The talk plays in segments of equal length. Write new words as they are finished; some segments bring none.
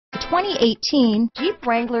2018 Jeep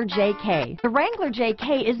Wrangler JK. The Wrangler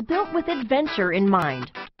JK is built with adventure in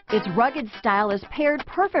mind. Its rugged style is paired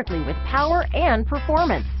perfectly with power and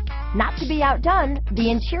performance. Not to be outdone, the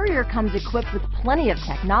interior comes equipped with plenty of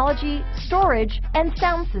technology, storage, and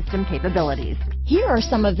sound system capabilities. Here are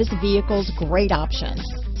some of this vehicle's great options: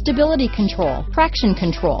 stability control, traction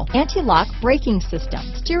control, anti-lock braking system,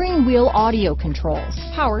 steering wheel audio controls,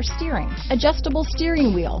 power steering, adjustable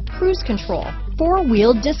steering wheel, cruise control,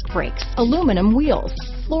 four-wheel disc brakes, aluminum wheels,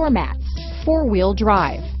 floor mats, four-wheel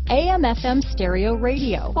drive, AM/FM stereo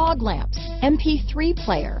radio, fog lamps, MP3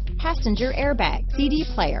 player, passenger airbag, CD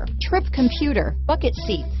player, trip computer, bucket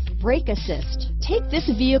seats, brake assist. Take this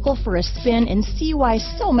vehicle for a spin and see why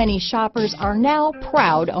so many shoppers are now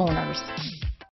proud owners.